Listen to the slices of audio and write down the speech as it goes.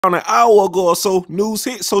Around an hour ago or so, news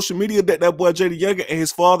hit social media that boy Jaydayoungan and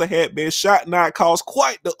his father had been shot. Now it caused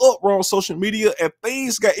quite the uproar on social media, and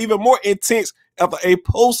things got even more intense after a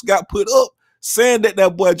post got put up saying that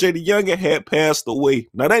boy Jaydayoungan had passed away.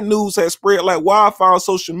 Now that news had spread like wildfire on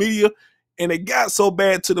social media, and it got so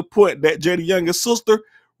bad to the point that Jaydayoungan's sister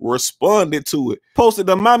responded to it. Posted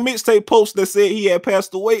the My Mixtape post that said he had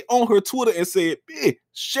passed away on her Twitter and said,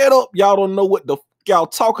 shut up, y'all don't know what the y'all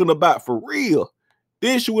talking about for real.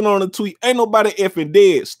 Then she went on to tweet, ain't nobody effing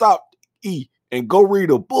dead. Stop and go read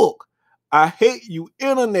a book. I hate you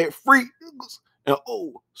internet freak niggas. And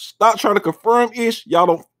stop trying to confirm ish. Y'all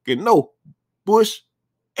don't fucking know. Bush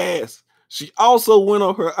ass. She also went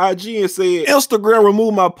on her IG and said, Instagram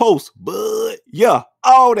removed my post. But yeah,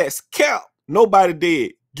 all that's cap. Nobody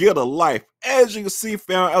dead. Get a life. As you can see,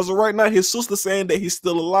 fam, as of right now, his sister saying that he's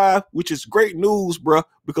still alive, which is great news, bro,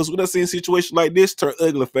 because we done seen a situation like this turn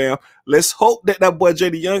ugly, fam. Let's hope that boy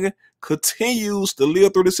Jaydayoungan continues to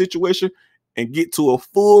live through the situation and get to a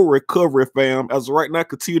full recovery, fam. As of right now,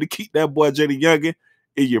 continue to keep that boy Jaydayoungan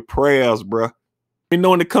in your prayers, bro. Let me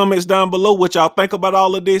know in the comments down below what y'all think about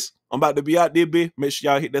all of this. I'm about to be out there, bitch. Make sure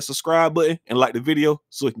y'all hit that subscribe button and like the video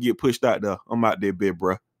so it can get pushed out there. I'm out there, bitch,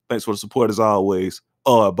 bro. Thanks for the support as always.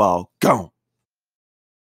 Oddball, gone.